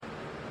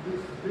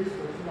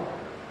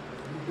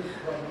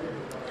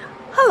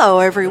Hello,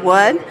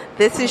 everyone.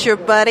 This is your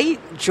buddy,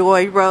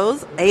 Joy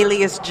Rose,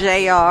 alias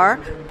JR.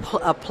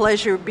 A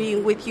pleasure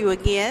being with you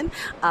again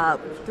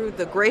through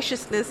the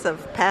graciousness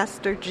of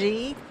Pastor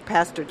G,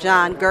 Pastor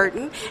John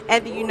Gurton,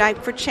 and the Unite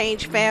for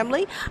Change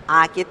family.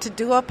 I get to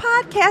do a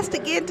podcast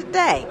again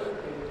today.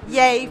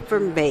 Yay for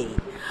me.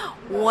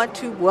 Want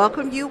to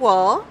welcome you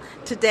all.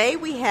 Today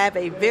we have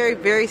a very,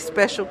 very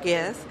special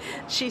guest.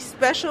 She's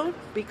special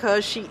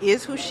because she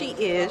is who she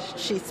is.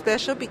 She's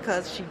special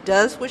because she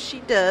does what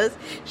she does.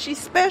 She's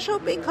special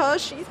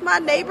because she's my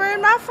neighbor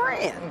and my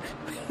friend.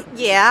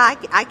 Yeah,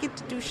 I get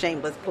to do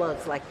shameless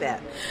plugs like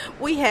that.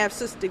 We have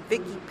Sister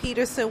Vicki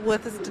Peterson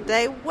with us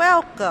today.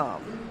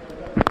 Welcome.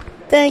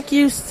 Thank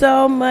you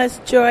so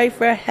much, Joy,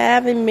 for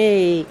having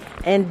me.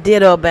 And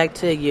ditto back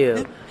to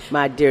you,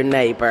 my dear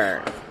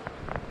neighbor.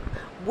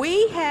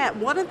 We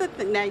had one of the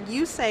things. Now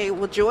you say,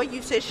 well, Joy,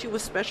 you said she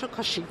was special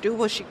because she do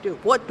what she do.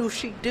 What do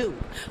she do?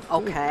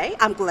 Okay,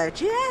 I'm glad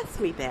you asked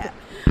me that.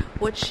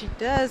 What she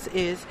does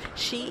is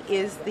she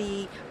is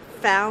the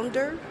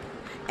founder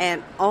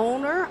and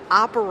owner,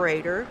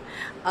 operator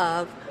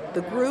of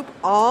the group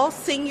All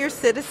Senior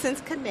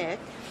Citizens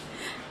Connect.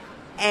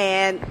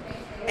 And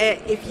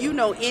if you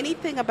know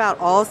anything about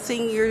All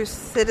Senior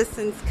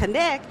Citizens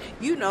Connect,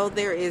 you know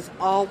there is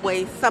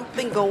always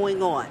something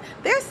going on.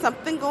 There's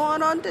something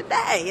going on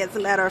today, as a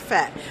matter of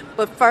fact.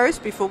 But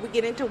first, before we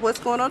get into what's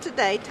going on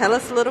today, tell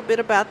us a little bit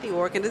about the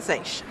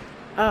organization.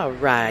 All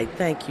right.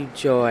 Thank you,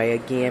 Joy,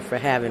 again for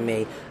having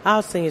me.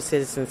 All Senior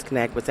Citizens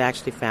Connect was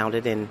actually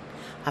founded, and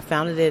I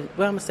founded it,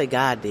 well, I'm going to say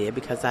God did,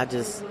 because I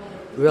just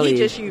really... He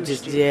just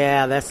used you.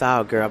 Yeah, that's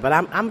all, girl. But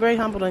I'm very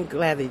humbled and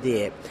glad he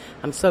did.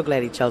 I'm so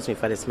glad he chose me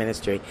for this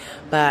ministry.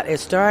 But it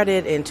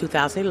started in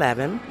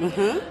 2011.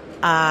 Mm-hmm.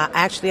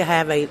 Actually, I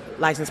have a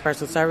licensed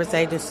personal service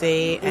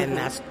agency, and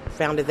I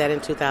founded that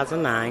in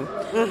 2009.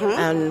 Mm-hmm.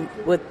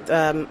 And with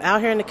out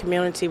here in the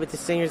community with the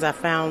seniors, I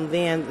found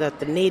then that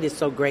the need is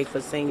so great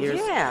for seniors.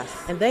 Yes.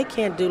 And they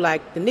can't do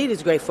the need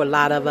is great for a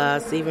lot of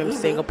us, even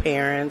single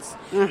parents.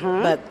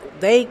 Mm-hmm. But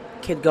they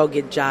could go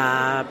get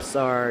jobs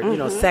or,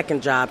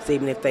 second jobs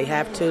even if they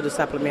have to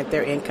supplement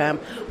their income.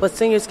 But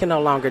seniors can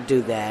no longer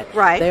do that.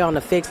 Right. They're on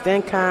a fixed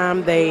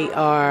income. They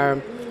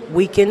are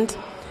weakened.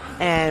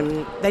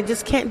 And they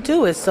just can't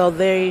do it. So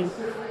the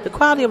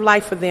quality of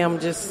life for them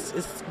just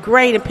is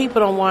great, and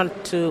people don't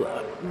want to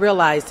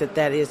realize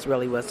that is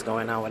really what's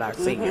going on with our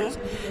seniors.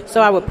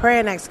 So I would pray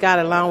and ask God,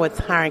 along with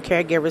hiring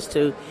caregivers,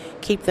 to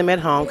keep them at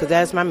home, because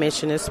that's my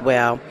mission as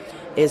well,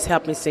 is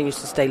helping seniors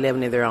to stay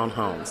living in their own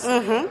homes.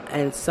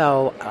 And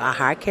so I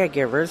hire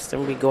caregivers,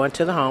 and we go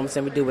into the homes,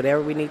 and we do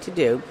whatever we need to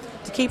do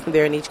to keep them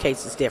there, and each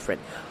case is different.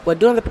 Well,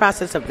 during the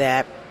process of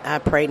that, I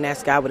prayed and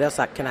asked God, what else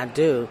can I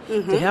do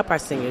to help our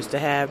seniors to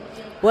have,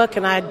 what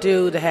can I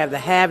do to have the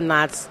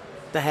have-nots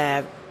to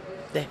have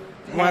the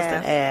ones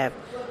that have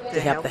to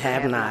help the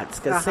have-nots?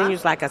 Because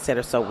seniors, like I said,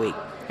 are so weak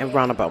and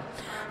vulnerable.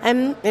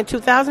 And in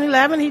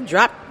 2011, he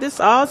dropped this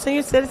All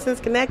Senior Citizens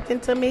Connect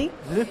into me.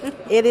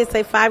 It is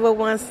a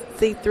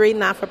 501c3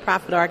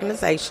 not-for-profit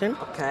organization.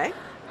 Okay.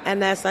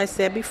 And as I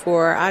said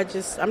before, I'm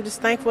just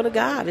thankful to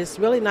God. It's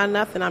really not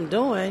nothing I'm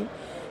doing,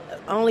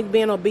 only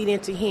being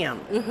obedient to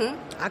Him.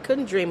 I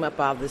couldn't dream up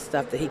all this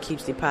stuff that He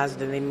keeps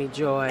depositing in me,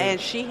 Joy. And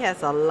she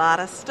has a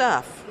lot of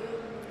stuff.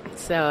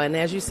 So, and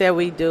as you said,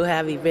 we do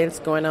have events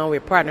going on.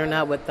 We're partnering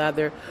up with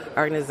other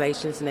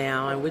organizations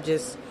now, and we're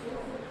just,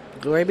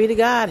 glory be to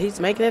God, He's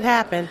making it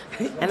happen.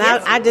 And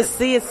yes, I just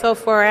see it so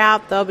far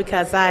out, though,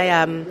 because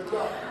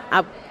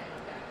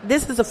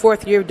this is the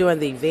fourth year of doing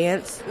the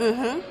events,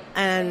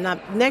 and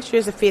next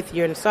year is the fifth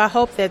year. And so I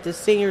hope that the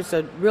seniors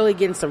are really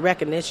getting some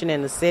recognition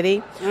in the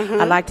city.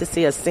 I'd like to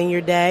see a senior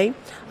day.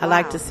 I'd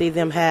like to see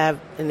them have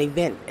an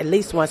event at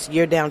least once a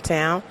year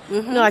downtown.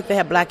 Like they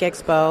have Black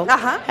Expo.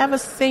 Have a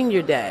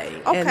senior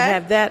day and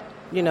have that.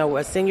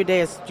 A senior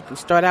day is you can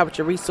start out with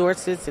your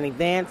resources and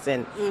events,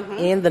 and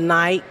end the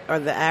night or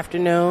the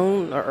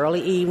afternoon or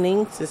early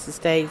evening, since it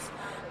stays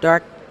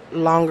dark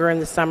longer in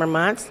the summer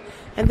months.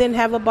 And then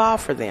have a ball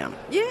for them.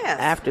 Yes.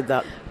 After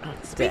the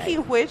Speaking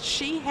of which,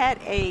 she had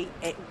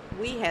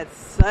we had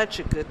such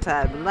a good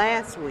time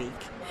last week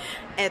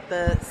at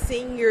the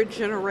Senior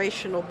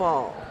Generational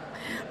Ball.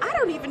 I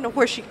don't even know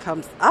where she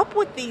comes up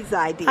with these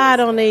ideas. I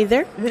don't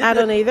either.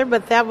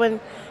 But that one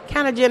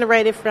kind of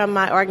generated from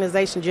my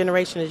organization,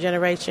 Generation to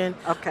Generation,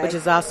 which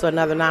is also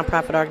another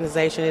nonprofit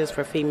organization. It is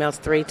for females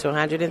 3 to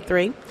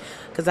 103.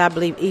 Because I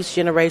believe each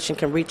generation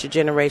can reach a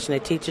generation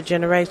and teach a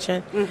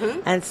generation.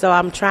 And so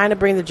I'm trying to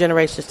bring the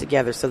generations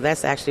together. So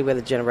that's actually where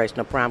the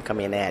generational prom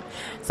come in at.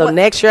 So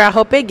next year, I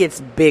hope it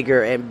gets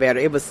bigger and better.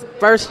 It was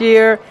first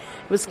year,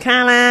 it was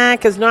kind of,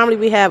 because normally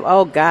we have,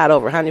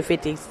 over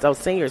 150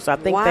 seniors. So I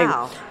think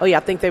I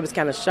think they was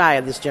kind of shy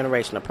of this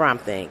generational prom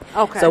thing.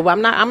 Okay. So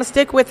I'm going to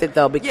stick with it,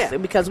 though,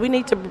 because we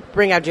need to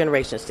bring our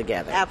generations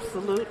together.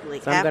 Absolutely.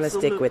 So I'm going to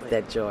stick with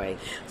that, Joy.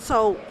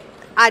 So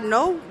I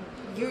know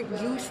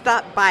you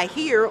stopped by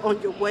here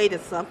on your way to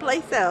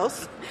someplace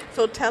else.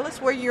 So tell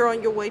us where you're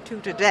on your way to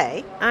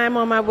today. I'm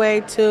on my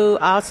way to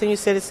All Senior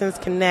Citizens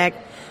Connect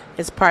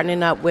is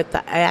partnering up with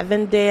the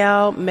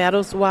Avondale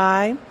Meadows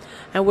Y,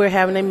 and we're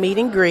having a meet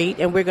and greet,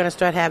 and we're going to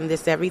start having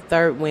this every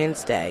third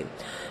Wednesday.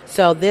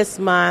 So this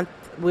month,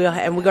 we're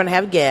going to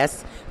have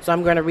guests. So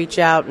I'm going to reach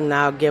out, and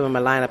I'll give them a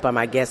lineup of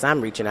my guests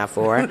I'm reaching out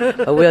for.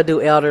 But we'll do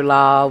elder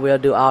law. We'll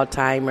do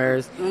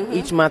Alzheimer's. Mm-hmm.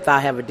 Each month I'll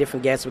have a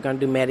different guest. We're going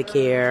to do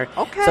Medicare.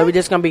 Okay. So we're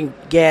just going to be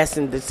guests,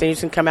 and the seniors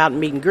can come out and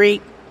meet and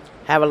greet,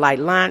 have a light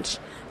lunch.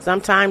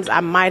 Sometimes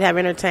I might have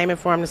entertainment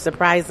for them to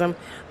surprise them.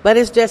 But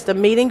it's just a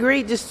meet and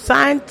greet, just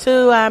designed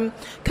to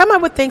come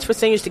up with things for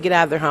seniors to get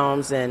out of their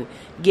homes and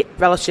get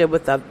fellowship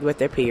with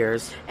their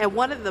peers. And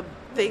one of the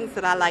things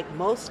that I like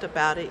most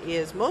about it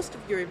is most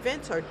of your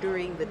events are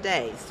during the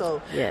day.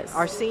 So yes,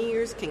 our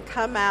seniors can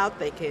come out,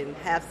 they can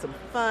have some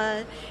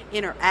fun,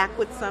 interact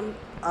with some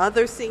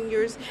other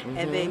seniors, mm-hmm.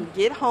 and then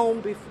get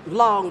home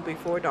long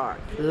before dark.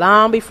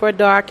 Long before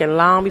dark and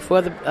long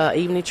before the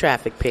evening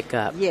traffic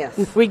pickup.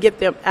 Yes. We get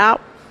them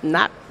out,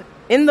 not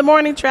in the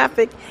morning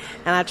traffic,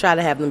 and I try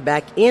to have them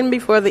back in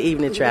before the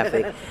evening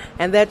traffic.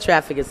 And that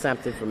traffic is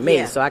something for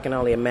me, so I can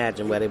only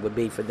imagine what it would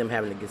be for them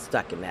having to get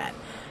stuck in that.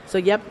 So,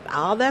 yep,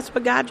 all that's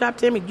what God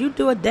dropped in me. You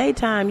do a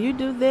daytime, you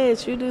do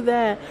this, you do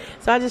that.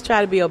 So I just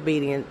try to be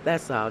obedient.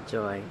 That's all,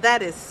 Joy.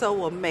 That is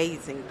so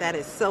amazing. That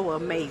is so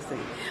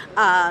amazing.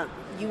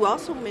 You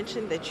also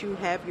mentioned that you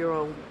have your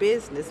own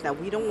business. Now,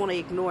 we don't want to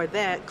ignore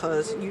that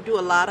because you do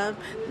a lot of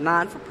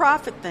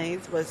non-for-profit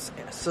things, but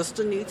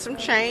Sister needs some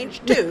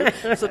change, too.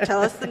 So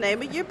tell us the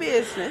name of your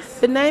business.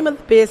 The name of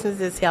the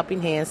business is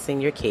Helping Hands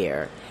Senior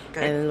Care.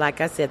 Okay. And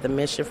like I said, the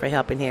mission for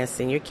Helping Hands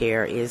Senior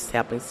Care is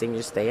helping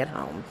seniors stay at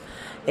home.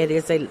 It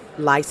is a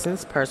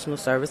licensed personal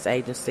service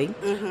agency.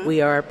 Mm-hmm.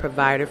 We are a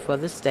provider for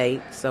the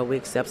state, so we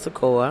accept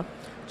SEQUOIA,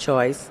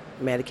 Choice,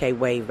 Medicaid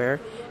waiver,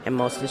 and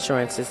most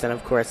insurances, and,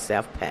 of course,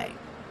 self-pay.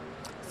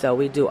 So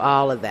we do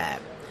all of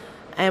that.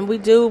 And we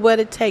do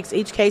what it takes.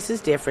 Each case is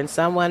different.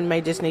 Someone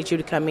may just need you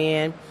to come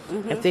in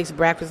and fix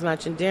breakfast,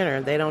 lunch, and dinner.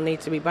 They don't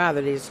need to be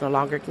bothered. They just no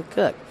longer can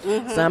cook.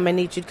 Mm-hmm. Some may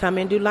need you to come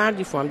in and do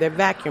laundry for them. They're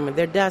vacuuming.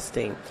 They're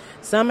dusting.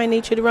 Some may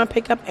need you to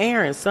pick up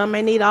errands. Some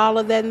may need all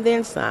of that and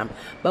then some.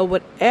 But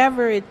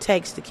whatever it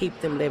takes to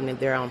keep them living in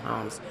their own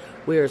homes,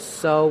 we are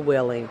so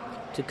willing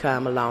to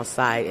come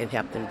alongside and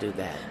help them do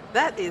that.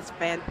 That is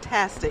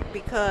fantastic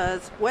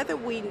because whether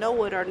we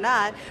know it or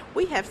not,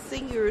 we have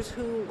seniors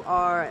who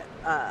are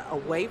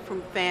away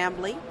from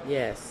family.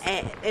 Yes.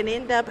 And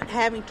end up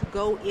having to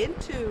go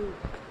into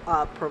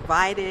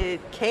provided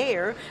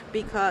care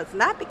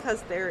not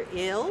because they're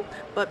ill,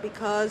 but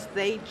because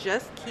they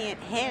just can't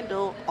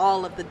handle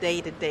all of the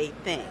day-to-day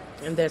things.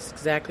 And that's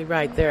exactly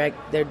right.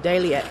 Their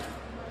daily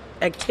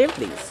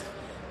activities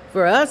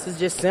for us is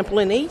just simple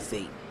and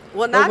easy.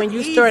 Well, not but when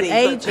you easy, start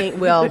aging,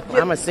 well,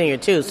 I'm a senior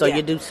too, so yeah.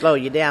 You do slow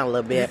you down a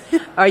little bit.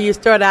 Or you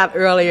start out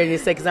earlier and you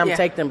say, because I'm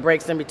taking them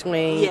breaks in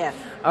between. Yeah.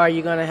 Or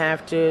you're going to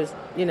have to,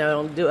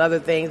 do other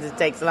things. It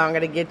takes longer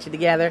to get you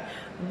together.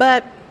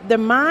 But their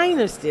mind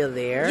is still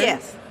there.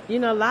 Yes. A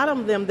lot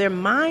of them, their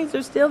minds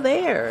are still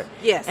there.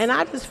 Yes. And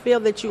I just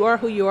feel that you are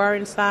who you are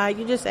inside.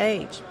 You just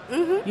age.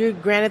 Mm-hmm. You're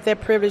granted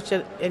that privilege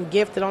and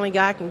gift that only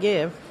God can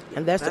give.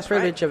 And that's the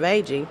privilege of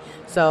aging.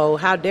 So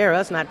how dare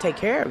us not take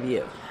care of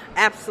you?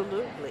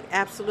 Absolutely,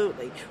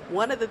 absolutely.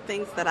 One of the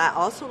things that I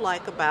also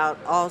like about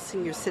All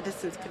Senior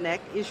Citizens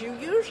Connect is you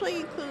usually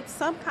include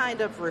some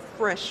kind of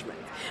refreshment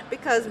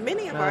because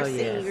many of our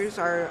seniors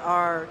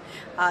are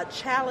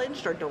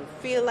challenged or don't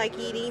feel like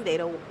eating. They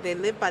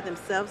live by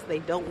themselves. They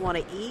don't want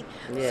to eat.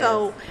 Yes.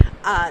 So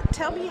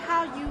tell me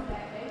how you...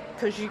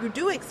 Because you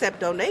do accept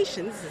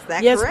donations, is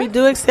that correct? Yes, we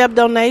do accept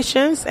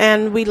donations,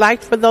 and we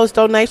like for those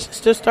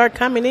donations to start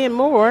coming in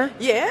more.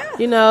 Yeah.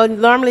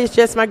 Normally it's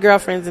just my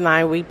girlfriends and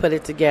I, we put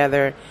it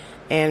together.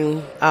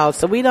 And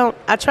so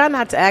I try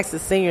not to ask the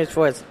seniors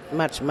for as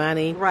much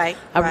money. Right.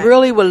 I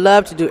really would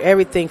love to do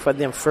everything for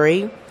them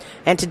free.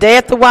 And today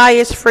at the Y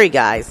is free,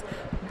 guys.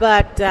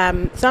 But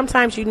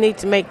sometimes you need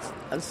to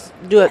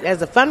do it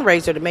as a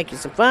fundraiser to make you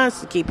some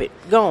funds to keep it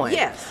going.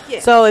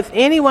 Yes. So if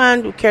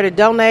anyone would care to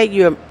donate,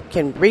 you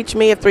can reach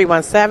me at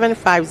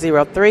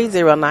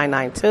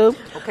 317-503-0992.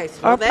 Okay,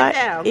 slow that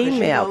down.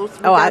 Email.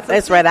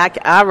 That's right.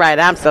 All right,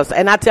 I'm so sorry.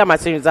 And I tell my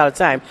students all the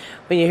time,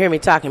 when you hear me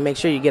talking, make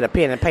sure you get a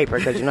pen and paper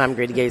because I'm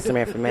going to give you some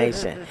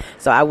information.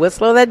 So I will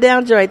slow that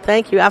down, Joy.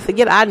 Thank you.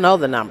 I know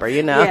the number,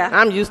 Yeah.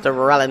 I'm used to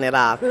rolling it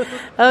off.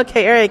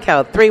 Okay, area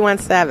code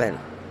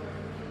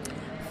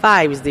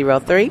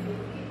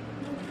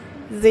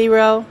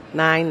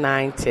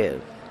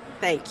 317-503-0992.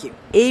 Thank you.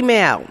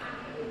 Email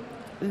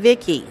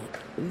Vickie,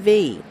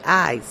 VICKIE,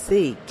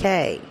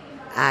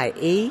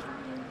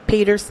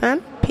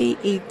 Peterson,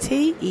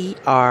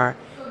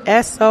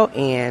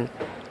 PETERSON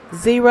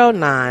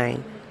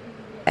 09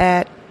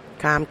 at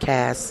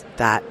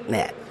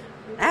Comcast.net.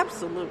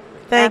 Absolutely.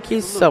 Thank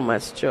you so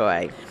much,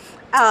 Joy.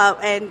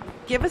 And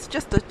give us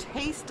just a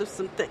taste of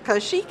something,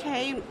 because she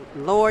came,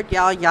 Lord,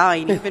 y'all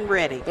ain't even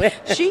ready.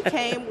 She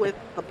came with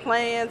the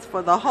plans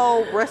for the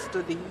whole rest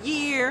of the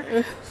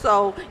year.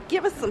 So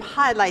give us some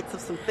highlights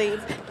of some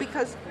things,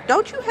 because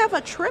don't you have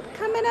a trip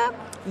coming up?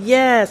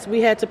 Yes,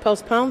 we had to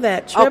postpone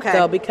that trip, Okay.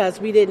 though, because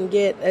we didn't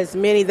get as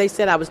many. They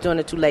said I was doing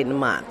it too late in the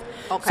month.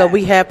 Okay. So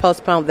we have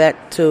postponed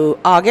that to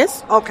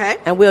August. Okay.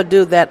 And we'll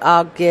do that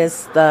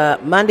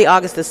Monday,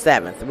 August the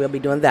 7th. We'll be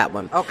doing that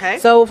one. Okay.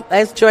 So,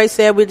 as Joy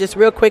said, we'll just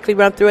real quickly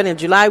run through it. In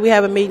July, we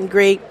have a meet and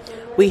greet.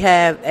 We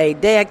have a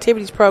day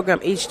activities program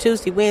each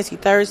Tuesday, Wednesday,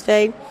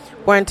 Thursday.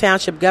 Warren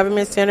Township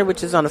Government Center,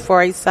 which is on the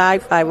 4A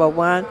side,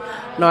 501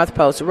 North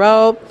Post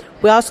Road.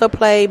 We also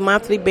play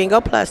monthly Bingo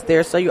Plus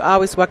there, so you're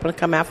always welcome to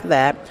come out for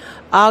that.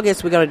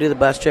 August, we're going to do the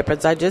bus trip,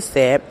 as I just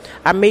said.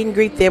 Our meet and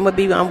greet then will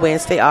be on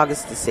Wednesday,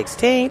 August the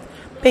 16th.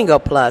 Bingo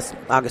Plus,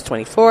 August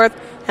 24th,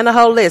 and the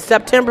whole list.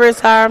 September is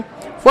our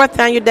 4th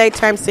annual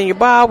daytime senior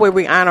ball, where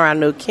we honor our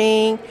new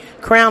king,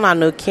 crown our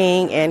new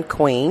king and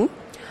queen.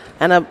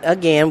 And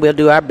again, we'll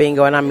do our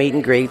bingo and our meet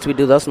and greets. We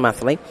do those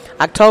monthly.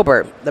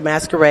 October, the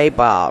masquerade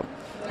ball.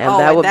 And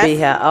that will be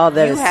that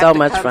is so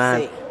much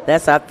fun.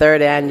 That's our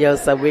 3rd annual,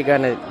 so we're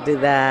going to do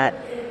that.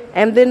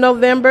 And then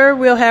November,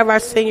 we'll have our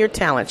senior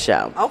talent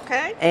show.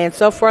 Okay. And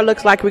so far, it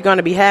looks like we're going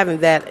to be having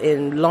that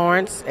in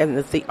Lawrence, and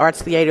the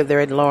Arts Theater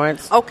there in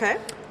Lawrence. Okay.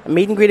 A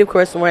meet and greet, of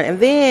course. And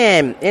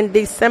then in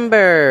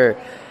December,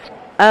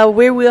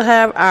 we will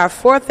have our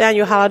 4th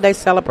annual holiday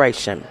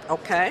celebration.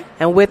 Okay.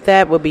 And with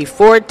that will be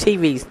 4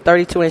 TVs,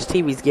 32-inch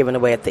TVs given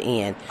away at the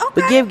end.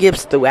 Okay. We give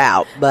gifts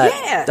throughout, but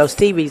Yes. those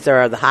TVs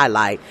are the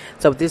highlight.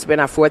 So if this has been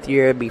our 4th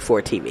year, it'll be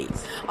 4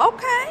 TVs.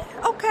 Okay.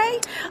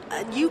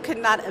 You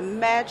cannot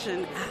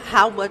imagine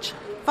how much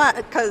fun,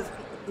 because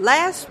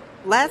last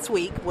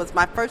week was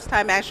my first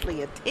time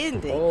actually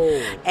attending.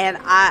 And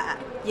I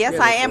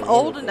am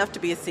old enough to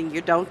be a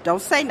senior.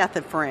 Don't say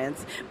nothing,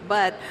 friends.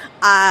 But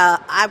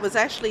I was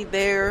actually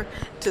there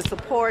to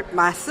support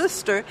my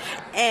sister,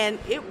 and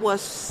it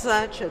was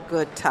such a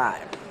good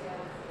time.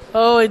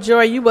 Oh,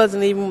 Joy, you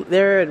wasn't even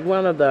there at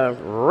one of the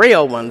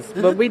real ones,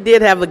 but we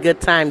did have a good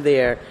time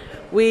there.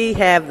 We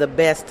have the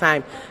best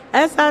time.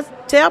 As I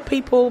tell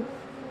people,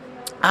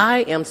 I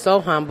am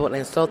so humbled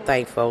and so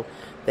thankful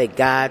that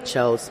God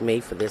chose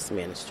me for this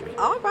ministry.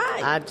 All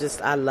right.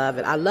 I love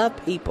it. I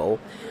love people.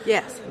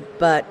 Yes.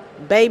 But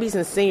babies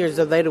and seniors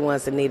are they the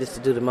ones that need us to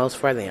do the most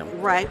for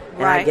them. Right.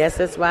 And I guess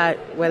that's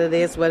what it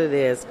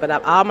is. But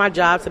all my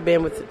jobs have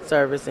been with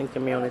service and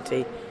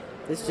community.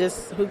 It's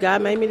just who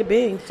God made me to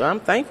be. So I'm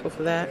thankful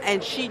for that.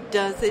 And she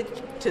does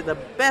it to the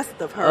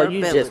best of her ability.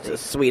 ability. Just a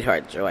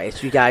sweetheart,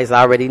 Joyce. You guys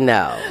already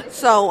know.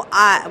 So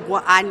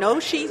I know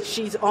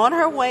she's on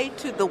her way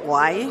to the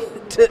Y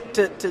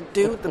to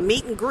do the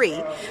meet and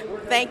greet.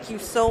 Thank you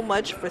so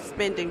much for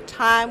spending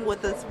time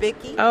with us,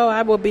 Vicki. Oh,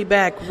 I will be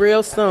back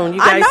real soon. You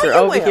guys are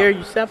over here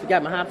yourself. You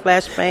got my hot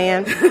flash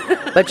fan.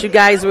 But you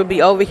guys will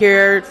be over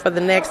here for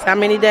the next how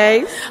many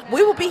days?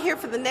 We will be here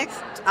for the next,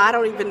 I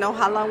don't even know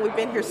how long we've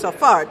been here so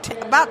far.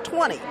 About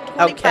 20.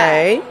 25.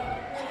 Okay.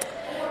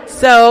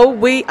 So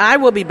I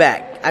will be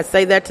back. I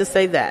say that to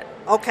say that.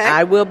 Okay.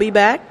 I will be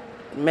back.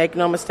 Make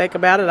no mistake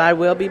about it. I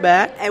will be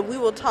back. And we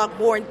will talk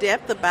more in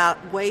depth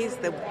about ways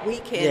that we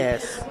can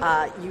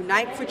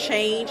unite for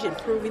change,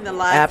 improving the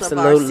lives of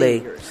our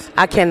seniors.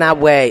 I cannot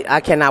wait. I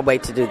cannot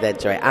wait to do that,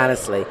 Joy,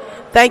 honestly.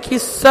 Thank you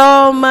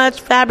so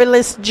much,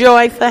 Fabulous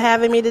Joy, for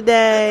having me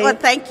today. Well,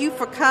 thank you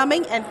for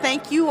coming, and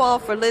thank you all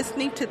for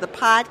listening to the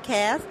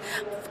podcast.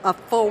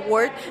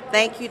 Forward.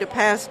 Thank you to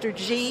Pastor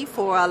G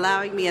for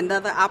allowing me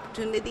another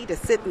opportunity to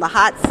sit in the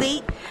hot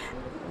seat,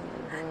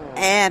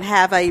 and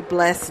have a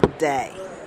blessed day.